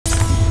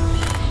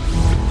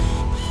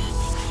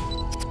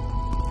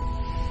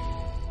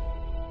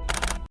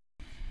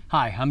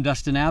Hi, I'm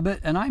Dustin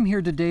Abbott, and I'm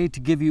here today to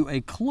give you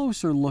a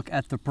closer look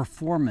at the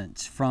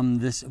performance from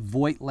this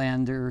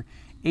Voigtlander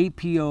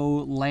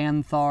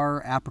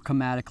APO-Lanthar,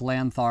 Apochromatic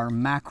Lanthar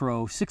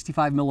macro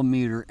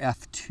 65mm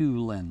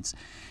f2 lens.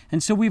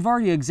 And so we've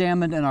already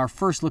examined in our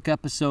first look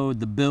episode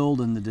the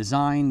build and the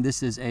design.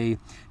 This is a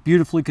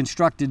beautifully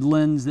constructed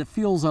lens that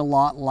feels a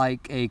lot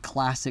like a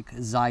classic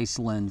Zeiss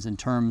lens in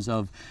terms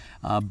of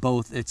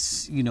both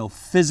its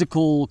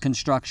physical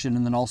construction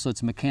and then also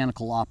its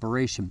mechanical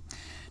operation.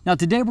 Now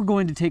today we're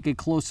going to take a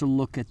closer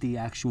look at the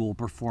actual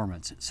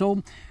performance.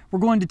 So we're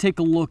going to take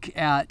a look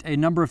at a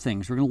number of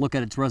things. We're going to look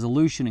at its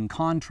resolution and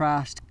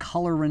contrast,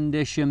 color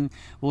rendition,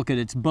 we'll look at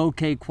its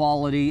bokeh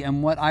quality,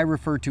 and what I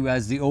refer to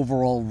as the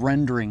overall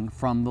rendering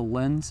from the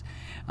lens,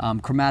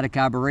 chromatic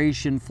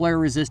aberration, flare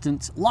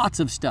resistance, lots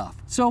of stuff.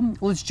 So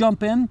let's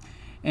jump in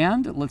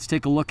and let's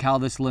take a look how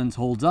this lens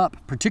holds up,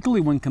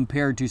 particularly when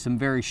compared to some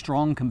very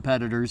strong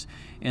competitors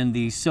in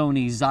the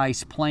Sony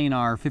Zeiss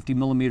planar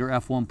 50mm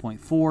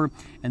f1.4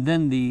 and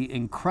then the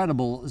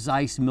incredible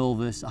Zeiss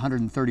Milvus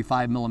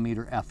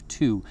 135mm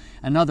f2,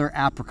 another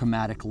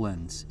apochromatic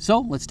lens. So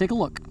let's take a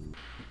look.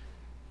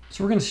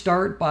 So we're going to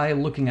start by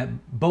looking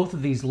at both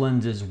of these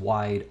lenses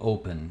wide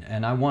open,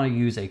 and I want to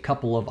use a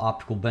couple of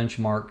optical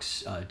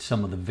benchmarks,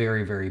 some of the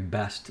very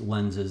best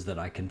lenses that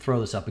I can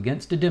throw this up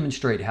against to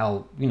demonstrate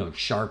how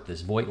sharp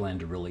this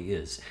Voigtlander really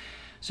is.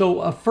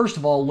 So first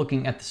of all,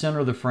 looking at the center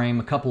of the frame,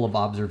 a couple of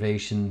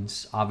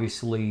observations.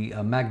 Obviously,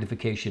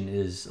 magnification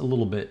is a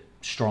little bit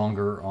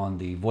stronger on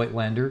the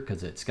Voigtlander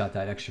because it's got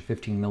that extra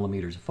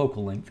 15mm of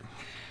focal length.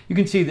 You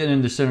can see that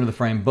in the center of the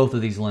frame, both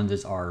of these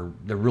lenses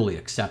they're really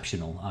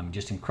exceptional.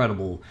 Just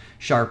incredible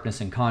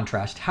sharpness and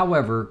contrast.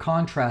 However,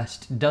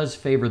 contrast does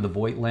favor the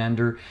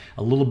Voigtlander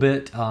a little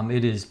bit.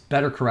 It is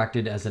better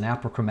corrected as an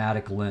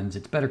apochromatic lens.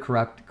 It's better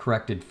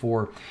corrected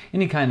for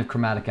any kind of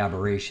chromatic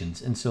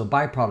aberrations. And so a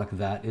byproduct of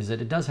that is that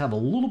it does have a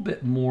little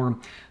bit more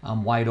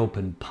wide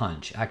open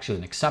punch, actually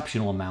an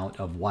exceptional amount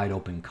of wide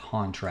open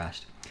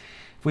contrast.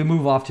 If we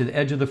move off to the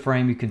edge of the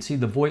frame, you can see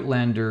the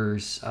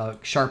Voigtlander's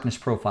sharpness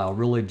profile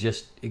really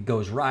it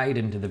goes right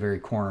into the very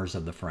corners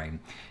of the frame.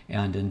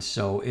 And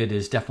so it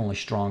is definitely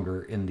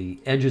stronger in the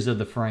edges of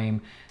the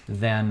frame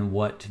than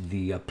what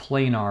the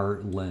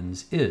planar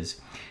lens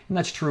is. And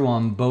that's true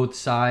on both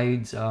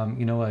sides. A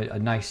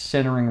nice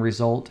centering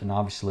result, and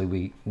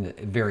obviously the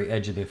very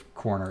edge of the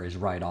corner is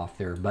right off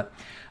there. But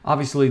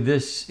obviously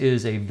this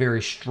is a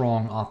very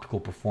strong optical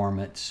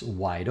performance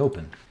wide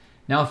open.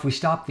 Now, if we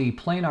stop the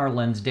planar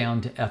lens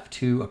down to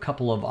f2, a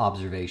couple of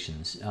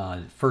observations.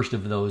 First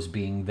of those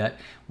being that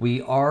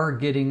we are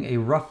getting a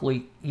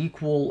roughly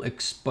equal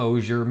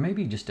exposure,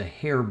 maybe just a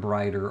hair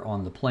brighter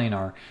on the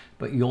planar,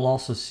 but you'll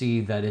also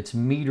see that it's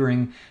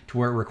metering to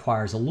where it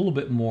requires a little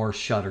bit more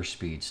shutter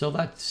speed. So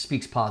that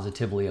speaks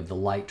positively of the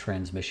light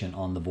transmission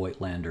on the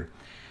Voigtlander.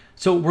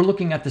 So we're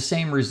looking at the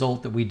same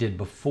result that we did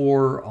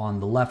before on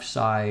the left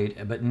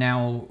side, but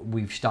now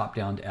we've stopped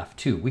down to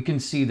f2. We can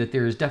see that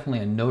there is definitely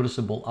a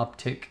noticeable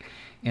uptick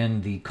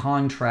in the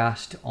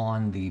contrast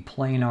on the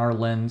planar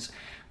lens,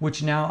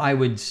 which now I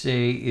would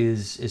say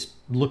is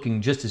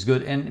looking just as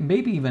good and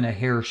maybe even a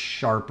hair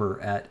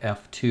sharper at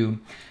f2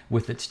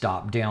 with it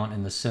stopped down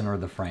in the center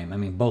of the frame. I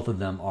mean, both of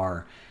them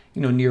are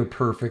near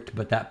perfect,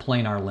 but that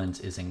planar lens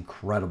is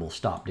incredible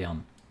stop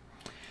down.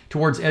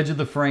 Towards edge of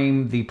the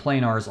frame, the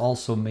planar has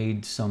also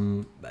made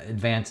some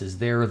advances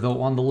there, though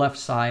on the left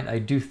side, I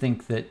do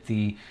think that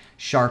the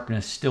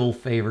sharpness still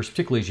favors,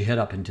 particularly as you head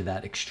up into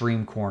that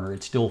extreme corner,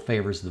 it still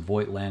favors the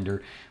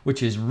Voigtlander,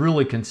 which is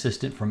really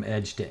consistent from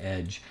edge to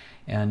edge.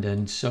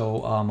 And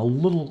so a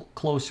little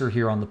closer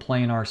here on the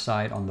planar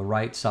side, on the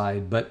right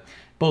side, but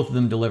both of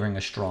them delivering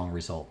a strong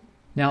result.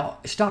 Now,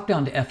 stop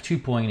down to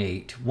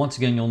f2.8. Once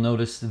again, you'll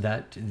notice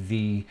that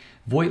the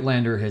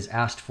Voigtlander has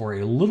asked for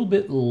a little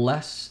bit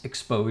less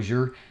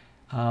exposure,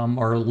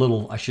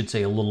 or I should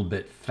say a little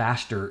bit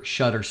faster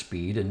shutter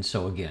speed. And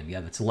so again, yeah,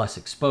 that's less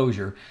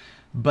exposure.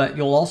 But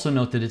you'll also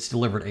note that it's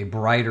delivered a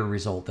brighter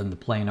result than the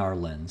planar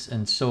lens.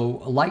 And so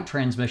light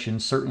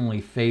transmission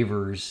certainly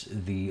favors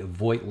the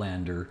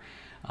Voigtlander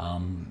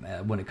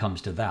when it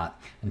comes to that.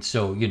 And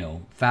so,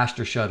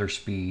 faster shutter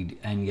speed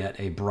and yet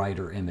a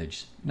brighter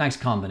image. Nice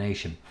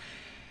combination.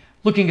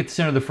 Looking at the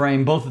center of the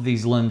frame, both of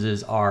these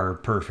lenses are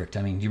perfect.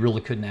 I mean, you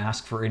really couldn't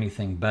ask for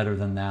anything better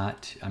than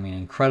that. I mean,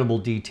 incredible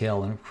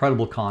detail,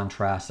 incredible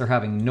contrast. They're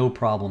having no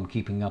problem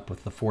keeping up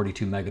with the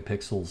 42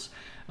 megapixels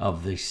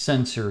of the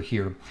sensor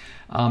here.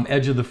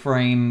 Edge of the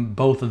frame,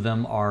 both of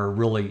them are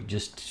really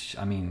just,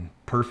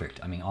 perfect.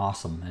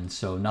 Awesome. And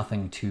so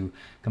nothing to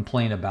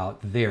complain about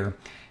there.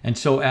 And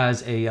so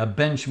as a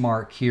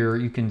benchmark here,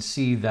 you can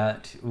see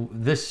that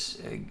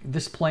this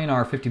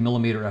planar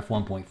 50mm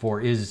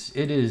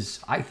f1.4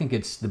 I think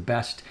it's the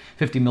best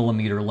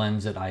 50mm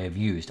lens that I have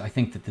used. I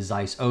think that the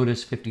Zeiss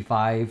Otis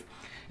 55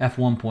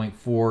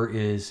 f1.4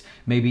 is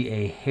maybe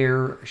a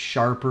hair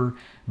sharper,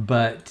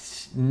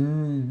 but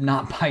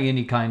not by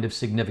any kind of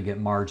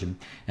significant margin.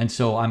 And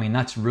so,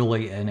 that's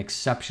really an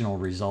exceptional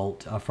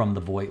result from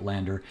the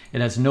Voigtlander.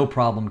 It has no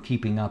problem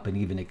keeping up and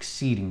even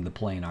exceeding the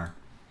planar.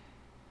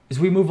 As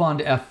we move on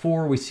to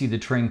f4, we see the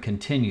trend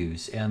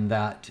continues and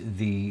that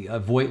the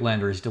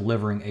Voigtlander is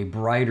delivering a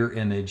brighter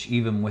image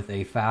even with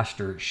a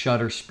faster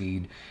shutter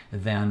speed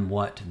than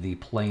what the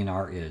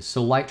planar is.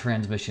 So light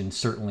transmission is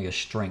certainly a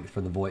strength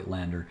for the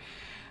Voigtlander.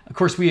 Of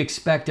course, we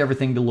expect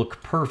everything to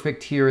look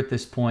perfect here at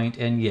this point,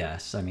 and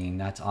yes, I mean,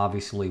 that's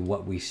obviously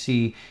what we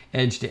see.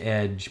 Edge to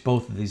edge,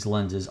 both of these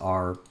lenses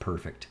are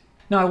perfect.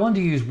 Now, I wanted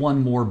to use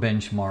one more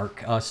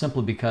benchmark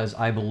simply because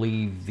I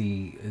believe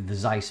the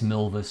Zeiss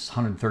Milvus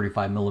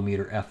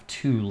 135mm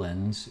f2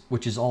 lens,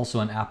 which is also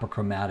an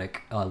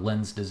apochromatic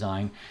lens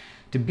design,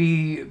 to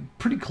be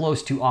pretty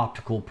close to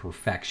optical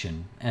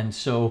perfection. And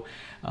so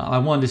I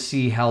wanted to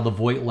see how the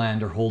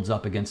Voigtlander holds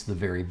up against the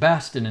very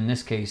best, and in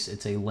this case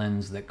it's a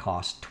lens that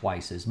costs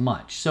twice as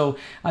much. So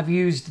I've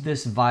used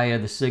this via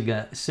the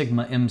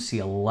Sigma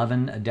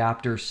MC11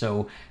 adapter,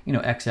 so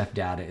XF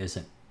data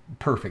isn't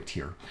perfect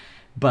here.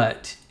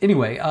 But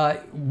anyway,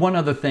 one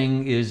other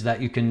thing is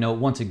that you can note,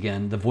 once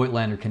again, the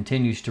Voigtlander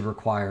continues to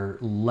require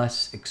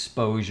less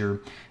exposure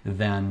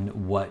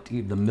than what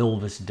the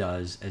Milvus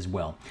does as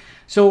well.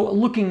 So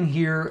looking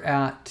here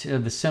at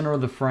the center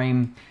of the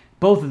frame,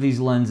 both of these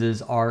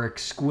lenses are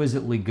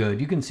exquisitely good.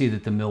 You can see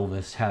that the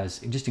Milvus has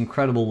just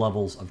incredible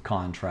levels of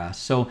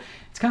contrast. So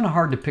it's kind of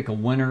hard to pick a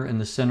winner in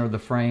the center of the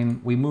frame.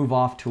 We move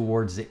off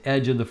towards the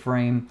edge of the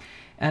frame.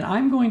 And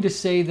I'm going to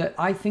say that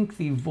I think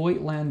the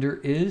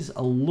Voigtlander is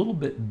a little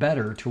bit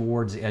better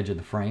towards the edge of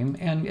the frame.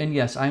 And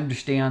yes, I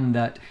understand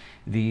that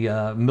the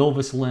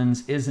Milvus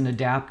lens is an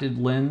adapted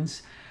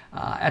lens.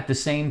 At the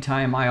same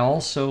time, I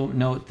also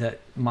note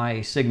that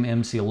my Sigma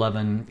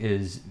MC11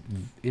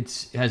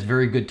 has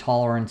very good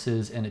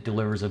tolerances and it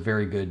delivers a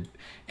very good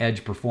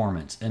edge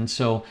performance. And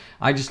so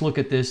I just look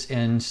at this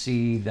and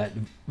see that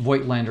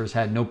Voigtlander's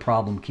had no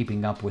problem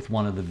keeping up with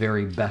one of the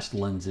very best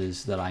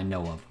lenses that I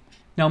know of.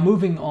 Now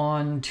moving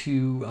on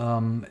to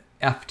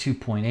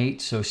f2.8,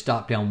 so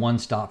stop down one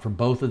stop for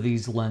both of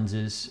these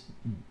lenses,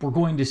 we're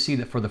going to see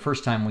that for the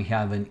first time we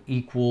have an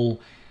equal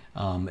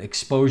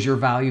exposure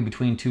value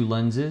between two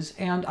lenses,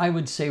 and I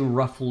would say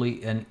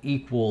roughly an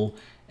equal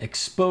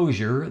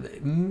exposure.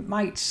 That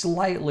might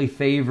slightly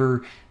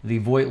favor the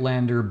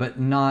Voigtlander, but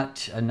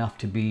not enough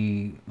to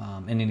be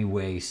in any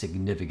way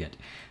significant.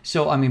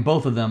 So, I mean,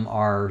 both of them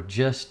are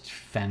just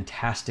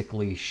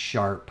fantastically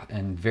sharp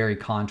and very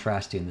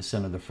contrasty in the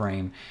center of the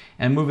frame.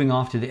 And moving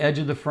off to the edge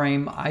of the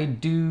frame, I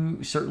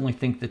do certainly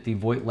think that the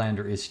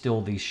Voigtlander is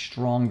still the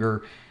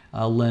stronger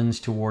lens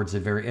towards the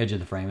very edge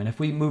of the frame. And if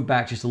we move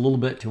back just a little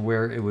bit to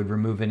where it would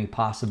remove any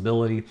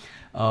possibility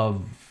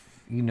of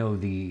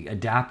the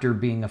adapter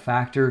being a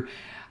factor,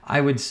 I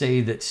would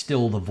say that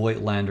still the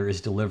Voigtlander is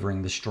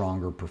delivering the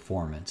stronger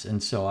performance.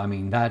 And so, I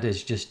mean, that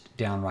is just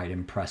downright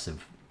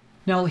impressive.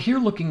 Now here,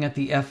 looking at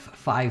the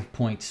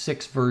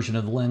f5.6 version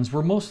of the lens,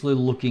 we're mostly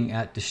looking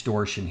at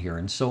distortion here.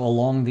 And so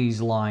along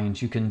these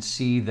lines, you can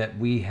see that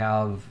we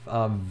have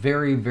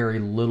very, very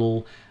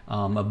little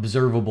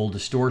observable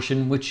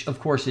distortion, which of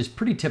course is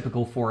pretty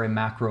typical for a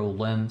macro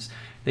lens.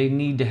 They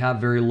need to have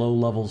very low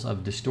levels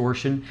of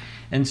distortion.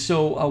 And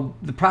so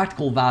the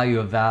practical value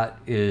of that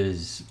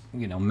is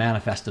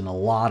manifest in a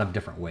lot of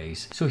different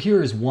ways. So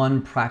here is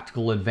one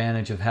practical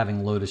advantage of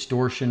having low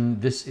distortion.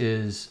 This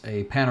is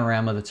a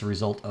panorama that's a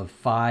result of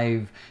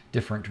 5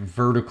 different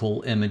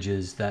vertical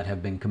images that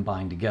have been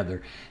combined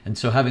together. And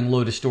so having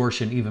low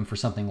distortion, even for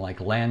something like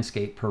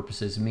landscape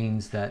purposes,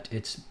 means that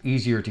it's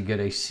easier to get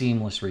a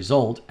seamless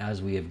result,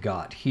 as we have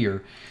got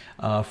here,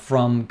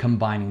 from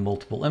combining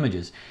multiple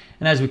images.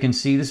 And as we can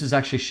see, this is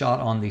actually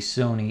shot on the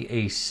Sony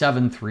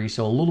a7 III,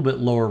 so a little bit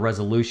lower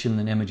resolution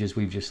than images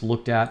we've just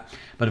looked at.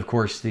 But of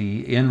course,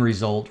 the end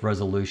result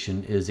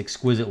resolution is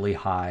exquisitely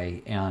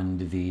high,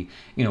 and the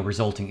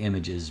resulting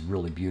image is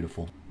really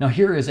beautiful. Now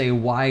here is a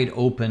wide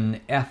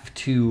open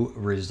f2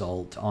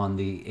 result on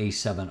the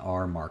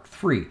a7R Mark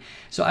III.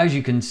 So as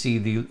you can see,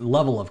 the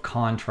level of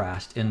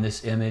contrast in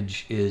this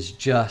image is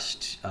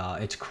just,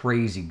 it's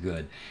crazy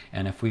good.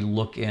 And if we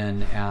look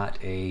in at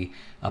a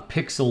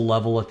pixel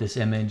level at this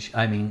image,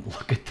 I mean,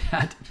 look at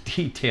that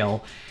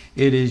detail.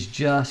 It is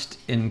just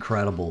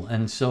incredible.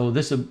 And so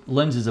this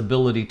lens's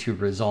ability to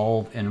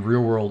resolve in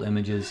real-world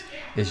images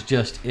is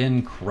just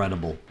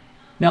incredible.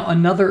 Now,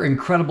 another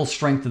incredible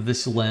strength of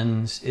this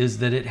lens is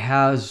that it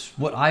has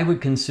what I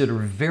would consider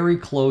very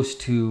close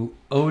to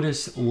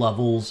Otis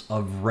levels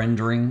of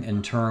rendering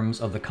in terms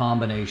of the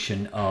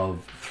combination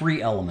of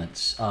 3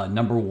 elements.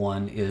 Number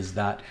one is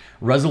that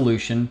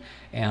resolution,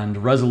 and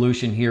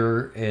resolution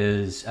here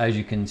is, as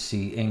you can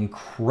see,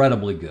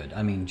 incredibly good.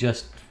 I mean,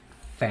 just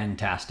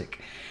fantastic.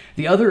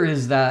 The other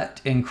is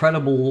that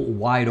incredible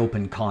wide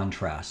open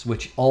contrast,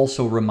 which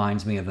also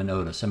reminds me of an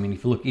Otis. I mean,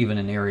 if you look even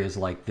in areas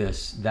like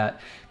this,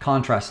 that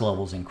contrast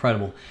level is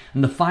incredible.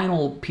 And the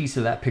final piece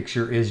of that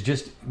picture is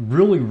just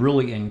really,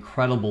 really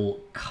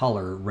incredible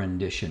color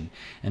rendition.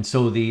 And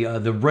so the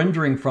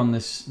rendering from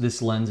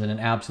this lens in an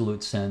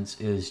absolute sense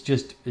is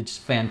just, it's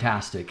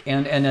fantastic.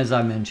 And as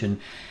I mentioned,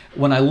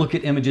 when I look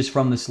at images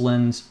from this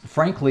lens,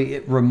 frankly,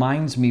 it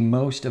reminds me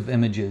most of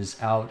images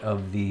out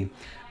of the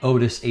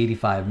Otis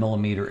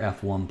 85mm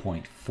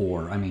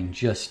f1.4. I mean,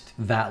 just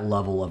that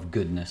level of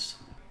goodness.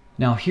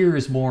 Now here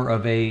is more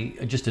of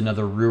just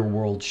another real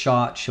world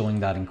shot showing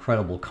that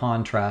incredible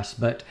contrast,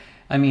 but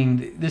I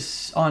mean,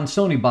 this on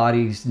Sony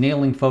bodies,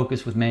 nailing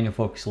focus with manual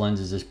focus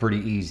lenses is pretty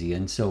easy,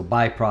 and so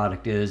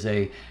byproduct is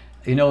a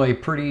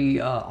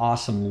pretty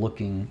awesome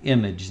looking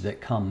image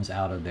that comes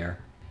out of there.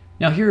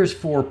 Now here is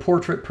for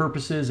portrait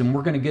purposes, and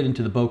we're going to get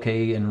into the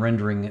bokeh and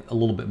rendering it a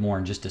little bit more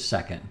in just a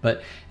second.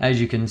 But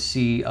as you can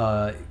see,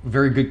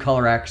 very good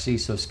color accuracy,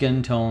 so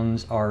skin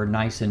tones are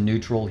nice and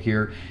neutral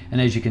here.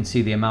 And as you can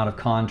see, the amount of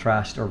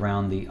contrast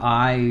around the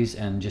eyes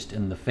and just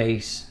in the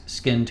face,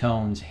 skin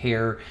tones,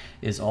 hair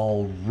is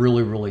all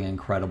really, really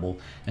incredible.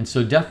 And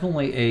so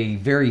definitely a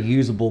very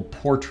usable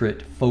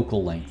portrait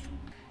focal length.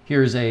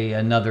 Here's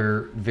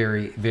another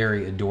very,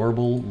 very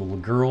adorable little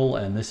girl,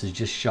 and this is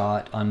just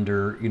shot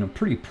under,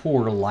 pretty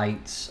poor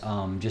lights,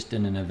 just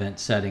in an event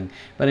setting.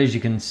 But as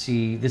you can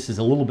see, this is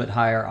a little bit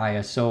higher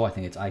ISO. I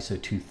think it's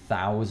ISO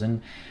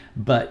 2000,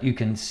 but you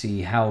can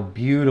see how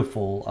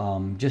beautiful,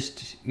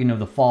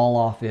 the fall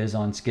off is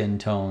on skin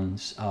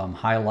tones,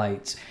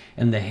 highlights,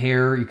 and the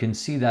hair. You can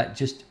see that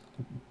just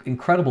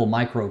incredible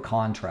micro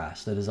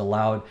contrast that has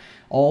allowed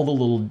all the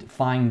little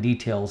fine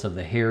details of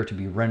the hair to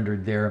be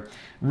rendered there.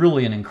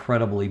 Really an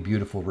incredibly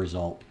beautiful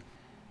result.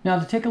 Now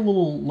to take a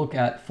little look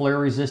at flare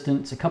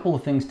resistance, a couple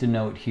of things to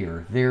note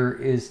here.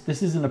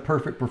 This isn't a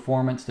perfect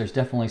performance. There's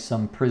definitely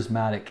some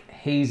prismatic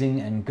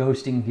hazing and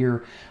ghosting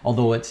here,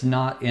 although it's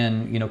not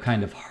in,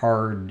 kind of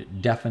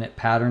hard, definite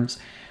patterns.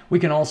 We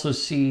can also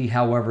see,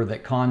 however,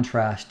 that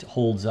contrast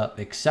holds up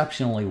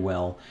exceptionally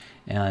well.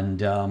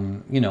 And,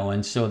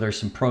 and so there's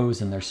some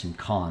pros and there's some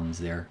cons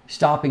there.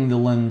 Stopping the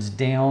lens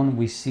down,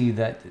 we see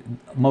that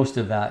most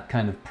of that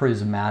kind of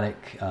prismatic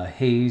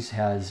haze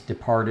has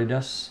departed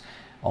us,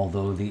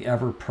 although the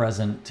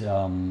ever-present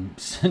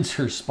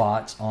sensor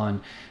spots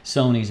on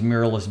Sony's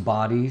mirrorless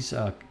bodies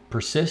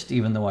persist,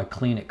 even though I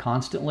clean it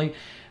constantly.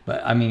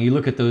 But I mean, you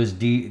look at those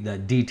the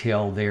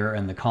detail there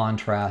and the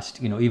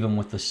contrast, even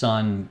with the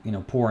sun,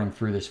 pouring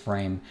through this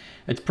frame,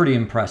 it's pretty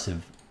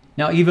impressive.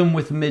 Now, even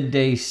with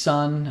midday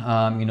sun,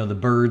 the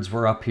birds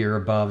were up here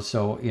above,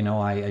 so,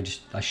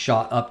 I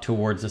shot up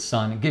towards the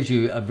sun. It gives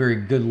you a very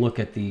good look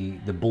at the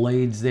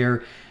blades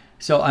there.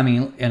 So, I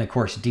mean, and of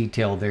course,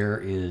 detail there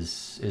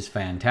is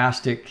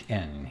fantastic.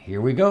 And here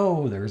we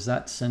go. There's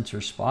that sensor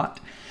spot.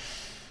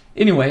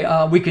 Anyway,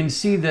 we can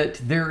see that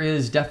there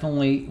is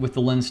definitely, with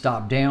the lens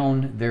stopped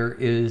down, there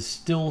is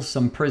still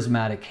some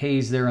prismatic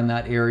haze there in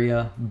that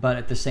area, but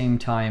at the same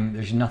time,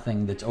 there's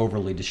nothing that's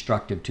overly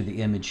destructive to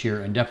the image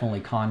here, and definitely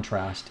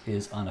contrast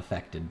is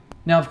unaffected.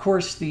 Now, of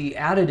course, the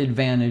added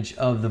advantage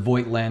of the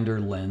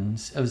Voigtlander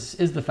lens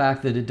is the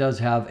fact that it does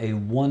have a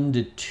 1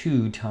 to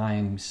 2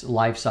 times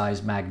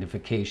life-size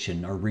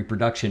magnification or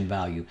reproduction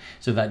value,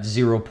 so that's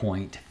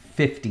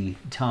 0.50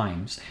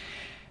 times.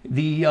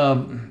 The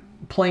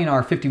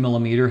planar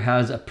 50mm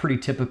has a pretty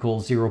typical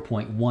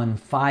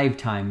 0.15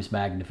 times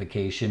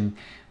magnification,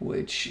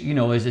 which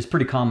is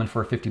pretty common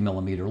for a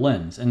 50mm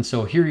lens. And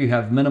so here you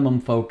have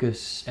minimum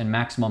focus and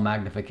maximum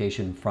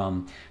magnification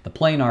from the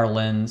planar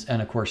lens,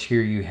 and of course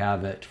here you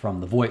have it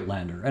from the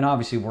Voigtlander. And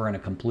obviously we're in a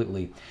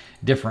completely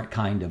different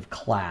kind of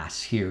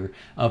class here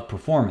of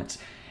performance.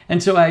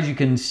 And so as you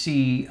can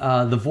see,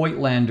 the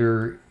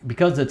Voigtlander,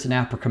 because it's an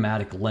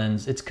apochromatic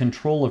lens, its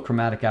control of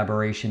chromatic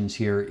aberrations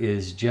here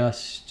is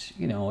just,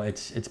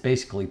 it's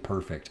basically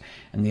perfect.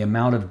 And the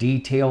amount of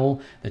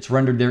detail that's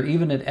rendered there,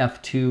 even at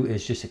f2,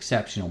 is just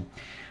exceptional.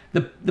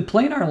 The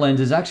planar lens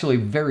is actually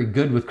very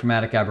good with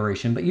chromatic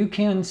aberration, but you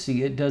can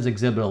see it does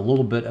exhibit a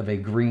little bit of a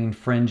green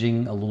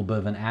fringing, a little bit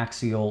of an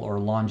axial or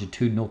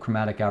longitudinal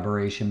chromatic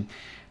aberration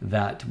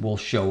that will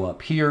show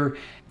up here.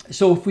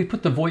 So if we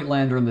put the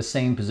Voigtlander in the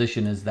same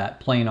position as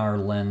that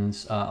planar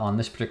lens on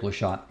this particular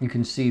shot, you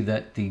can see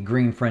that the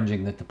green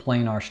fringing that the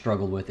planar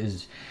struggled with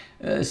is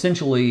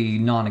essentially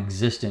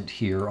non-existent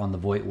here on the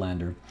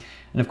Voigtlander.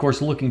 And of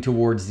course, looking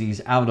towards these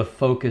out of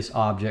focus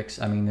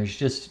objects, I mean, there's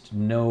just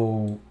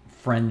no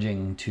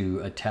fringing to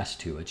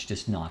attest to. It's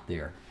just not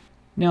there.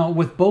 Now,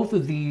 with both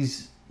of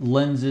these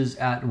lenses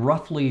at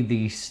roughly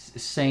the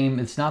same,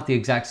 it's not the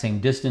exact same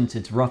distance,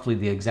 it's roughly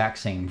the exact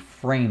same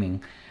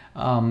framing.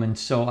 And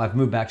so I've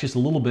moved back just a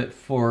little bit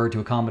to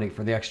accommodate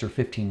for the extra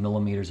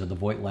 15mm of the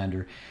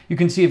Voigtlander. You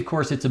can see, of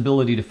course, its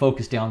ability to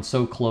focus down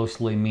so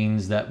closely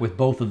means that with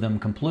both of them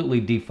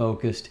completely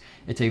defocused,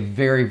 it's a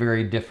very,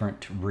 very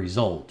different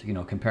result,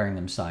 comparing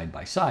them side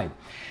by side.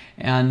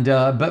 And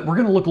but we're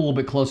going to look a little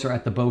bit closer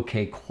at the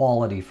bokeh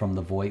quality from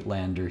the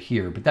Voigtlander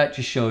here. But that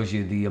just shows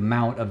you the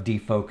amount of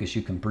defocus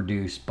you can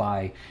produce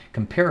by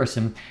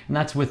comparison, and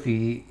that's with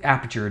the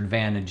aperture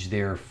advantage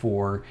there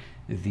for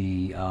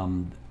the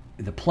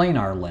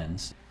planar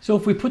lens. So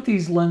if we put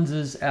these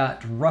lenses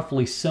at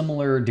roughly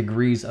similar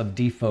degrees of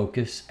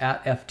defocus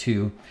at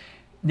f2,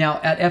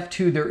 now at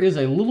f2 there is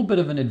a little bit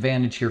of an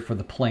advantage here for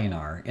the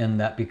planar in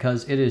that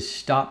because it is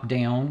stopped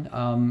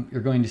down,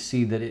 you're going to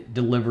see that it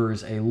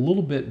delivers a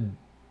little bit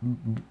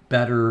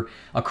better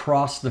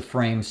across the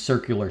frame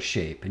circular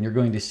shape. And you're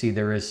going to see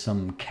there is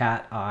some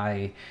cat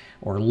eye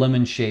or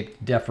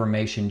lemon-shaped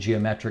deformation,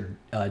 geometric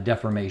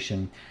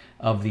deformation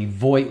of the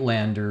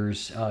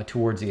Voigtlanders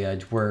towards the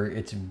edge, where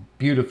it's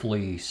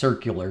beautifully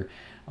circular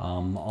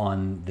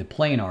on the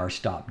planar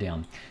stop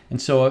down.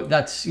 And so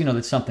that's,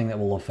 that's something that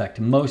will affect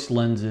most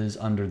lenses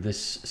under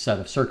this set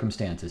of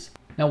circumstances.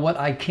 Now, what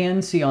I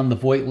can see on the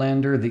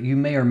Voigtlander that you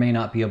may or may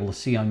not be able to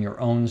see on your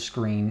own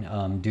screen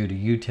due to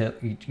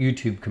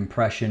YouTube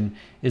compression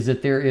is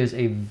that there is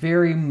a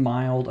very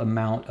mild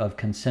amount of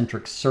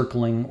concentric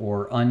circling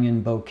or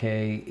onion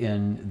bokeh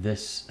in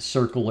this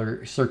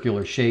circular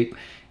shape.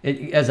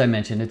 As I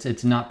mentioned,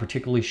 it's not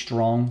particularly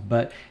strong,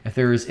 but if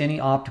there is any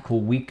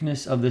optical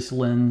weakness of this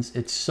lens,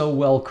 it's so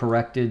well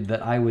corrected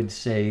that I would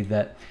say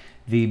that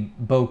the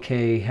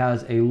bokeh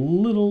has a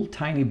little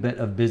tiny bit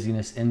of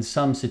busyness in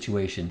some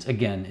situations.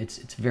 Again,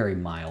 it's very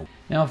mild.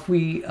 Now, if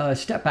we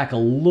step back a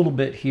little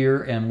bit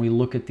here and we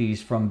look at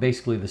these from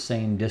basically the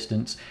same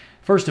distance,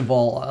 first of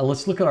all,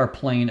 let's look at our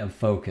plane of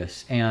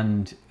focus.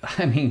 And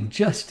I mean,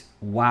 just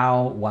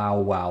wow, wow,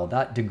 wow.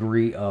 That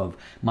degree of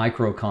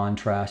micro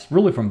contrast,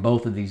 really from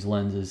both of these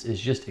lenses,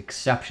 is just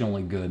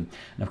exceptionally good.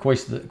 And of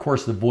course, the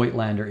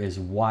Voigtlander is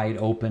wide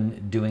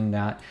open doing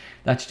that.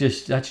 That's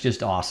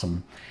just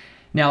awesome.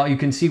 Now you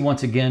can see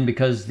once again,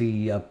 because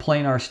the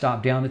planar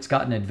stop down, it's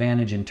got an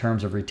advantage in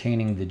terms of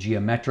retaining the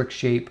geometric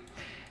shape.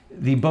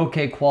 The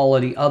bokeh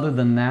quality, other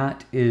than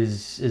that,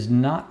 is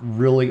not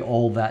really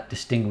all that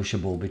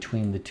distinguishable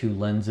between the two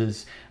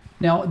lenses.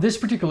 Now, this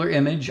particular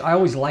image, I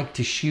always like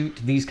to shoot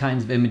these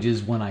kinds of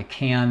images when I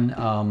can.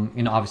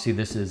 Obviously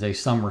this is a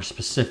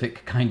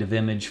summer-specific kind of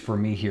image for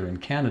me here in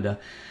Canada.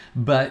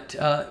 But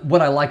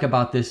what I like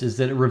about this is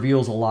that it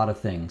reveals a lot of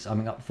things. I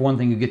mean, for one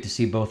thing, you get to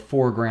see both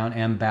foreground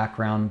and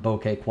background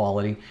bokeh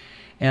quality.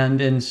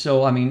 And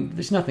so, I mean,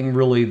 there's nothing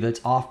really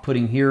that's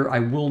off-putting here. I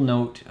will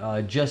note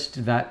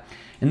just that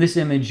in this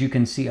image, you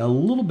can see a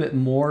little bit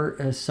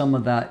more some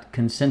of that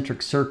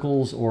concentric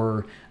circles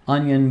or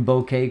onion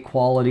bokeh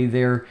quality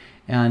there.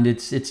 And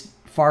it's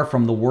far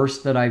from the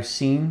worst that I've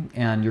seen,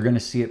 and you're going to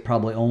see it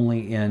probably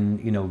only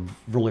in,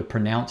 really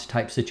pronounced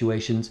type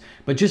situations.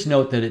 But just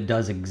note that it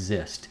does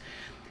exist.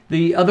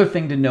 The other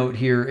thing to note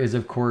here is,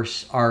 of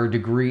course, our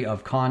degree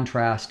of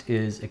contrast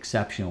is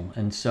exceptional.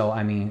 And so,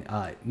 I mean,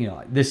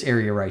 this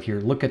area right here,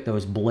 look at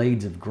those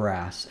blades of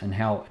grass and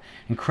how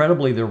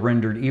incredibly they're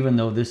rendered, even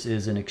though this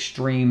is an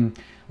extreme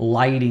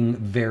lighting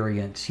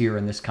variance here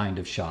in this kind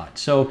of shot.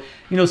 So,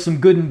 some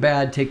good and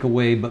bad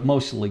takeaway, but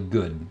mostly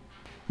good.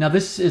 Now,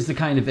 this is the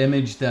kind of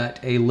image that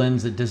a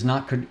lens that does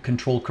not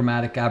control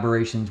chromatic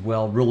aberrations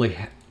well really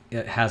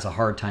it has a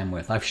hard time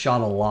with. I've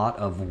shot a lot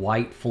of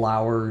white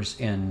flowers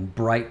in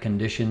bright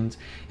conditions,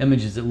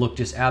 images that look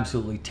just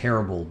absolutely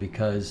terrible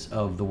because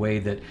of the way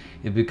that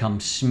it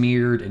becomes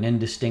smeared and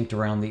indistinct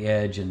around the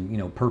edge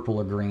and, purple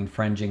or green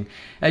fringing.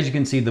 As you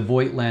can see, the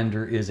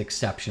Voigtlander is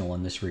exceptional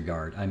in this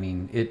regard. I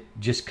mean, it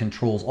just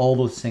controls all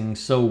those things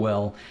so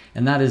well,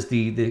 and that is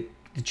the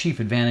chief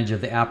advantage of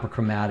the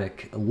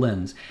Apochromatic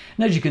lens.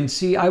 And as you can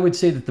see, I would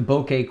say that the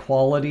bokeh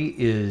quality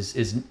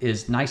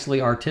is nicely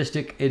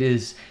artistic. It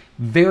is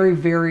very,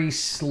 very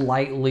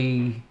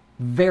slightly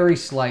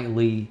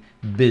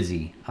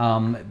busy.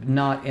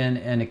 Not in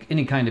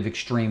any kind of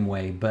extreme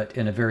way, but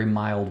in a very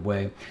mild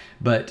way.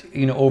 But,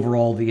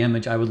 overall, the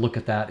image, I would look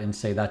at that and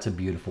say that's a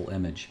beautiful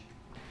image.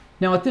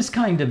 Now, at this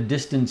kind of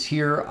distance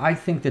here, I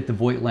think that the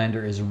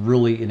Voigtlander is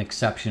really an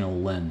exceptional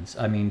lens.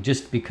 I mean,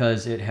 just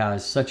because it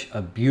has such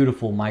a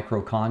beautiful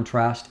micro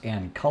contrast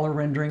and color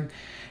rendering.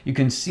 You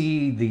can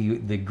see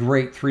the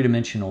great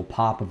three-dimensional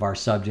pop of our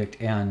subject,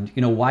 and,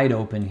 wide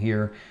open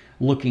here,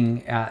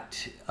 looking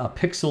at a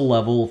pixel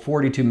level,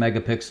 42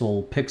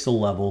 megapixel pixel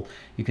level.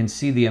 You can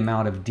see the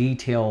amount of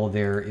detail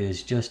there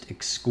is just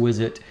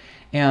exquisite.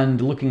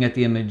 And looking at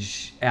the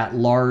image at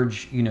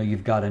large,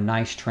 you've got a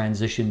nice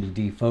transition to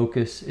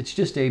defocus.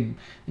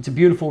 It's a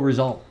beautiful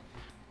result.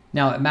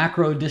 Now, at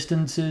macro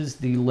distances,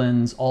 the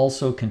lens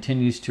also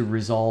continues to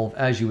resolve,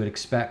 as you would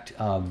expect,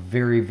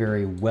 very,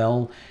 very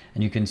well.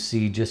 And you can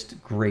see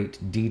just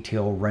great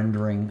detail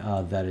rendering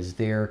that is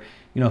there.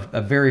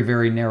 A very,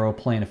 very narrow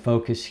plane of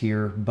focus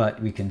here,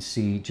 but we can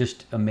see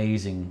just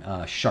amazing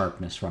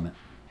sharpness from it.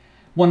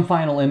 One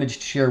final image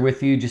to share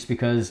with you,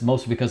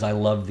 mostly because I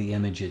love the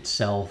image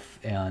itself,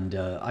 and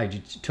I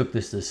just took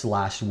this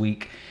last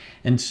week.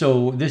 And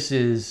so this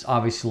is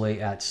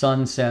obviously at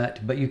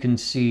sunset, but you can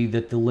see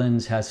that the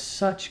lens has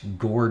such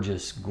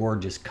gorgeous,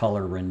 gorgeous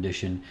color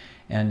rendition,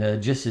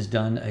 and just has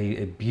done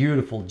a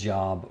beautiful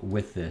job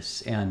with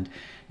this. And,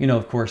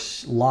 of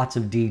course, lots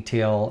of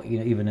detail,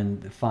 even in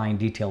the fine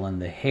detail in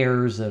the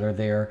hairs that are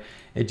there.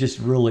 It just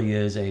really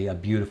is a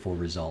beautiful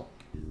result.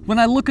 When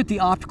I look at the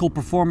optical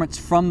performance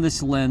from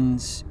this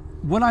lens,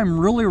 what I'm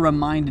really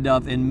reminded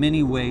of in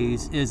many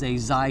ways is a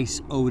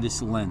Zeiss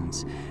Otis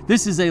lens.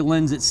 This is a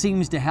lens that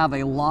seems to have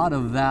a lot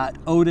of that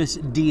Otis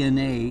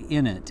DNA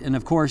in it. And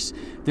of course,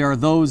 there are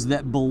those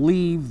that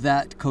believe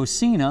that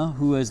Cosina,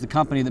 who is the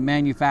company that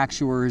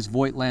manufactures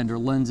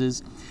Voigtlander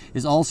lenses,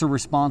 is also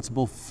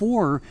responsible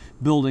for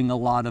building a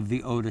lot of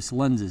the Otis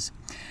lenses.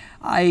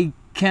 I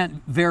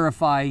can't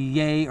verify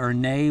yay or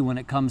nay when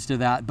it comes to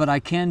that, but I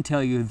can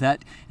tell you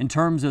that in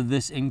terms of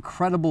this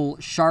incredible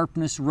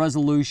sharpness,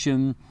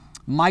 resolution,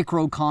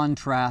 micro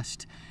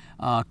contrast,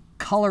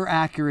 color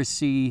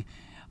accuracy,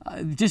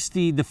 just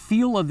the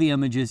feel of the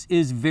images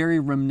is very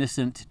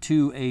reminiscent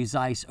to a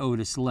Zeiss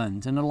Otis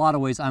lens. In a lot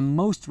of ways, I'm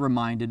most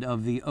reminded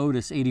of the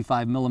Otis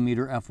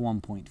 85mm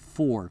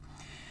f1.4.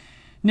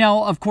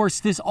 Now, of course,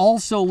 this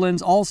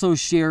lens also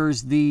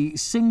shares the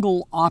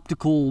single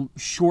optical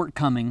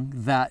shortcoming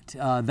that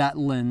that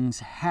lens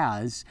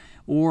has,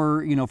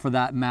 or, for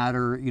that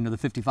matter, the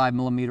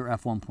 55mm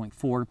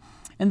f1.4.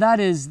 And that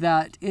is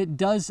that it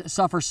does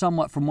suffer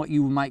somewhat from what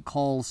you might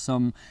call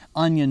some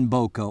onion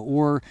bokeh,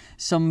 or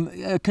some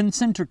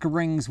concentric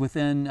rings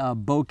within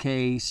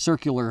bokeh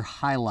circular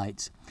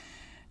highlights.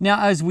 Now,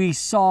 as we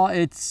saw,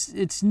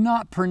 it's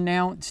not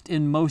pronounced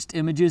in most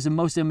images. In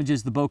most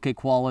images, the bokeh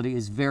quality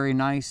is very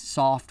nice,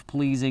 soft,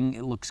 pleasing,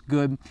 it looks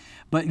good.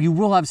 But you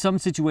will have some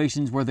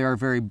situations where there are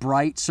very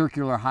bright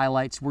circular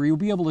highlights where you'll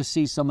be able to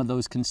see some of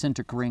those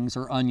concentric rings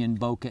or onion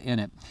bokeh in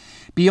it.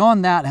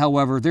 Beyond that,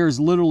 however, there's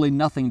literally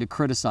nothing to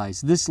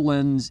criticize. This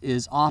lens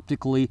is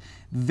optically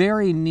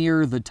very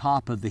near the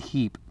top of the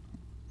heap.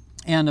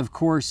 And of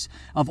course,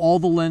 of all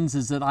the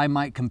lenses that I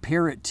might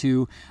compare it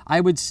to,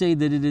 I would say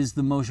that it is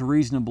the most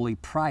reasonably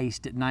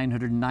priced at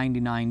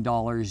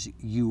 $999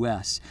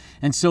 US.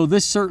 And so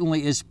this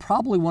certainly is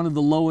probably one of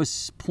the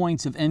lowest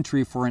points of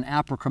entry for an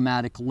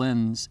apochromatic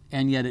lens,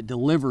 and yet it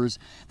delivers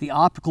the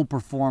optical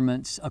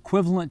performance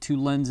equivalent to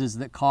lenses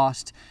that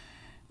cost,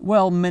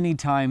 well, many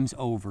times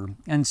over.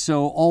 And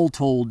so all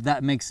told,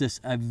 that makes this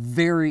a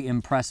very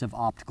impressive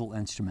optical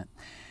instrument.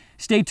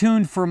 Stay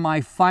tuned for my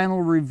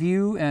final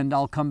review, and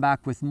I'll come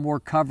back with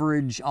more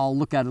coverage. I'll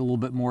look at it a little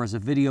bit more as a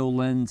video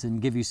lens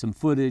and give you some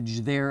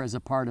footage there as a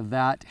part of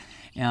that.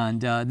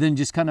 And then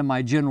just kind of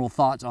my general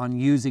thoughts on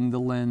using the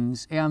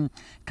lens, and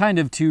kind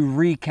of to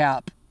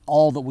recap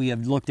all that we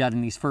have looked at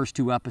in these first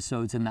 2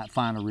 episodes in that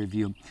final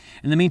review.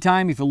 In the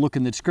meantime, if you look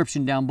in the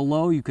description down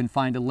below, you can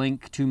find a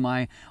link to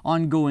my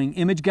ongoing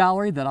image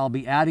gallery that I'll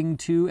be adding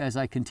to as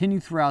I continue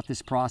throughout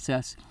this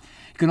process.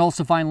 You can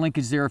also find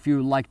linkage there if you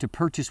would like to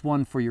purchase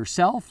one for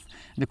yourself.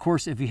 And of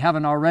course, if you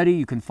haven't already,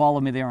 you can follow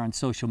me there on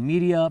social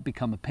media,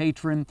 become a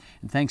patron.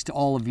 And thanks to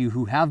all of you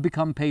who have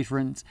become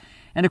patrons.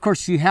 And of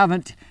course, if you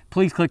haven't,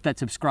 please click that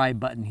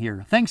subscribe button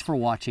here. Thanks for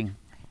watching.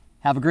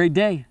 Have a great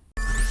day.